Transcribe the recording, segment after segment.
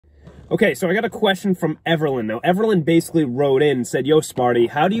Okay, so I got a question from Everlyn. Now, Everlyn basically wrote in and said, yo, Sparty,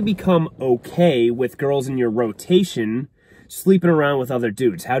 how do you become okay with girls in your rotation sleeping around with other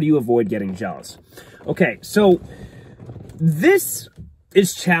dudes? How do you avoid getting jealous? Okay, so this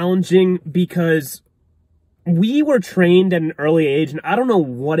is challenging because we were trained at an early age, and I don't know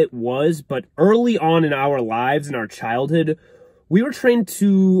what it was, but early on in our lives, in our childhood, we were trained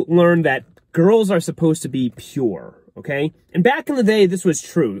to learn that girls are supposed to be pure. Okay? And back in the day, this was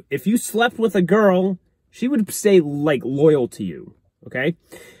true. If you slept with a girl, she would stay, like, loyal to you. Okay?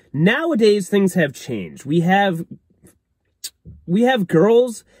 Nowadays, things have changed. We have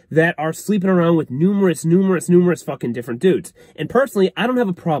girls that are sleeping around with numerous fucking different dudes. And personally, I don't have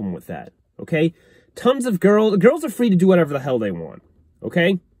a problem with that. Okay? Tons of girls are free to do whatever the hell they want.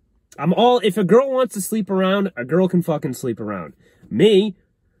 Okay? If a girl wants to sleep around, a girl can fucking sleep around. Me,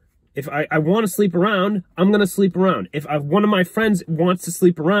 if I want to sleep around, I'm going to sleep around. If one of my friends wants to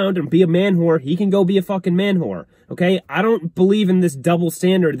sleep around and be a man whore, he can go be a fucking man whore. Okay? I don't believe in this double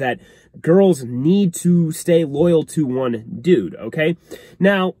standard that girls need to stay loyal to one dude. Okay?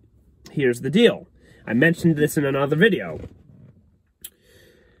 Now, here's the deal. I mentioned this in another video.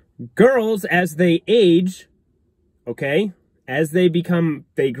 Girls, as they age, okay, as they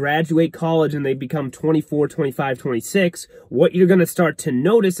graduate college and they become 24, 25, 26, what you're going to start to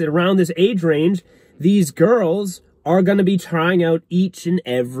notice around this age range, these girls are going to be trying out each and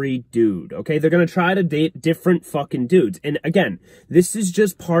every dude, okay? They're going to try to date different fucking dudes. And again, this is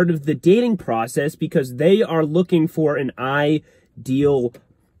just part of the dating process because they are looking for an ideal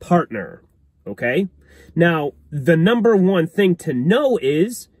partner, okay? Now, the number one thing to know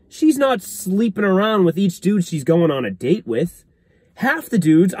is she's not sleeping around with each dude she's going on a date with. Half the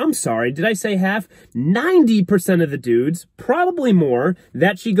dudes, I'm sorry, did I say half? 90% of the dudes, probably more,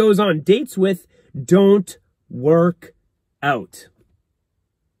 that she goes on dates with don't work out.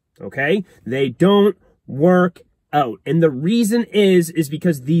 Okay? They don't work out. And the reason is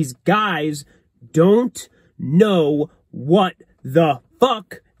because these guys don't know what the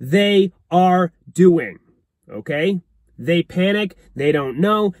fuck they are doing. Okay? They panic, they don't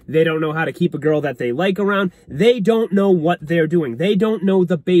know how to keep a girl that they like around, they don't know what they're doing, they don't know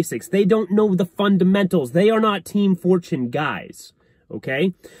the basics, they don't know the fundamentals, they are not Team Fortune guys,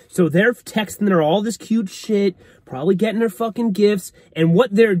 okay? So they're texting her all this cute shit, probably getting her fucking gifts, and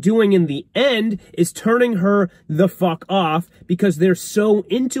what they're doing in the end is turning her the fuck off because they're so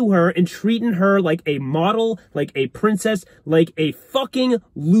into her and treating her like a model, like a princess, like a fucking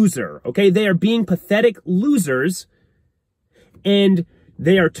loser, okay? They are being pathetic losers, and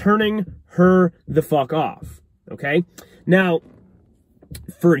they are turning her the fuck off, okay? Now,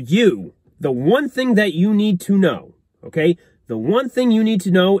 for you, the one thing that you need to know, okay? The one thing you need to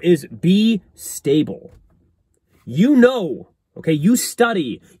know is be stable. You know, okay? You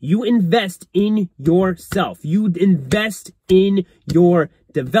study. You invest in yourself. You invest in your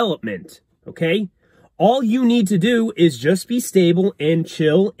development, okay? All you need to do is just be stable and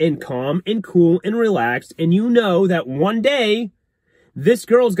chill and calm and cool and relaxed. And you know that one day, this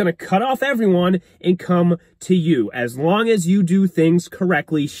girl is going to cut off everyone and come to you. As long as you do things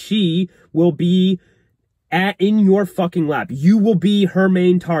correctly, she will be in your fucking lap. You will be her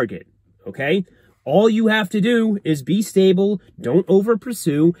main target, okay? All you have to do is be stable, don't over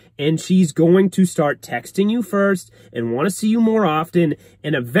pursue, and she's going to start texting you first and want to see you more often,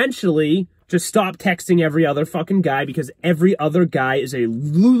 and eventually just stop texting every other fucking guy because every other guy is a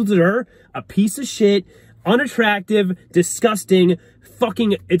loser, a piece of shit, unattractive, disgusting,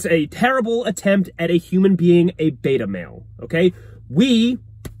 fucking, it's a terrible attempt at a human being, a beta male, okay?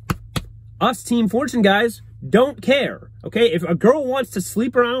 Us Team Fortune guys, don't care, okay? If a girl wants to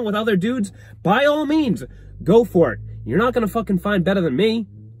sleep around with other dudes, by all means, go for it. You're not gonna fucking find better than me.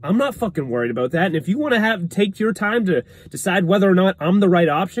 I'm not fucking worried about that. And if you want to take your time to decide whether or not I'm the right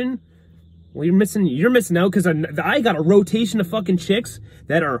option, well, you're missing out because I got a rotation of fucking chicks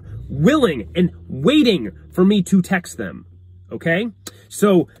that are willing and waiting for me to text them, okay?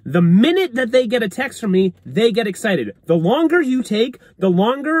 So the minute that they get a text from me, they get excited. The longer you take, the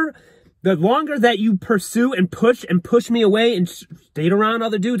longer that you pursue and push me away and date around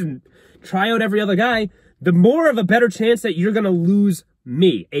other dudes and try out every other guy, the more of a better chance that you're going to lose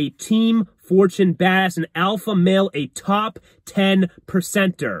me, a Team Fortune badass, an alpha male, a top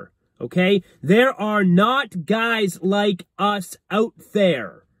 10%er. Okay? There are not guys like us out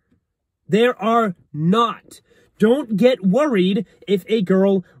there. There are not. Don't get worried if a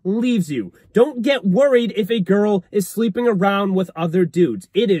girl leaves you. Don't get worried if a girl is sleeping around with other dudes.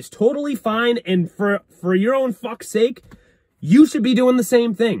 It is totally fine, and for your own fuck's sake, you should be doing the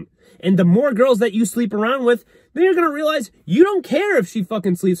same thing. And the more girls that you sleep around with, then you're going to realize you don't care if she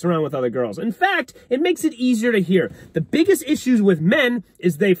fucking sleeps around with other girls. In fact, it makes it easier to hear. The biggest issues with men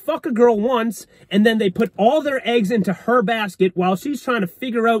is they fuck a girl once and then they put all their eggs into her basket while she's trying to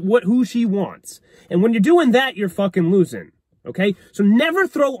figure out who she wants. And when you're doing that, you're fucking losing. Okay? So never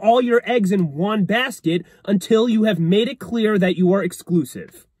throw all your eggs in one basket until you have made it clear that you are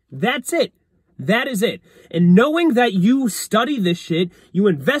exclusive. That's it. That is it. And knowing that you study this shit, you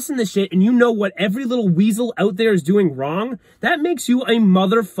invest in this shit, and you know what every little weasel out there is doing wrong, that makes you a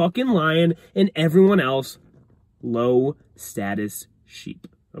motherfucking lion and everyone else low status sheep.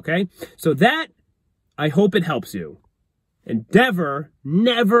 Okay? So that, I hope it helps you. And never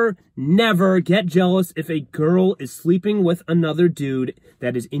get jealous if a girl is sleeping with another dude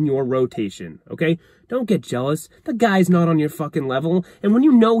that is in your rotation, okay? Don't get jealous. The guy's not on your fucking level. And when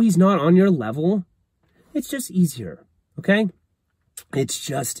you know he's not on your level, it's just easier, okay? It's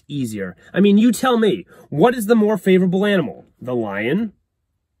just easier. I mean, you tell me, what is the more favorable animal? The lion?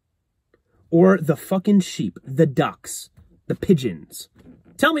 Or the fucking sheep? The ducks? The pigeons?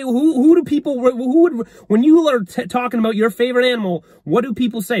 Tell me, who do people, who would, when you are talking about your favorite animal, what do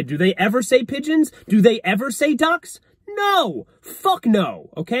people say? Do they ever say pigeons? Do they ever say ducks? No. Fuck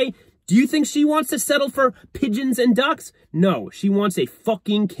no, okay? Do you think she wants to settle for pigeons and ducks? No, she wants a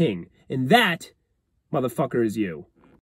fucking king. And that, motherfucker, is you.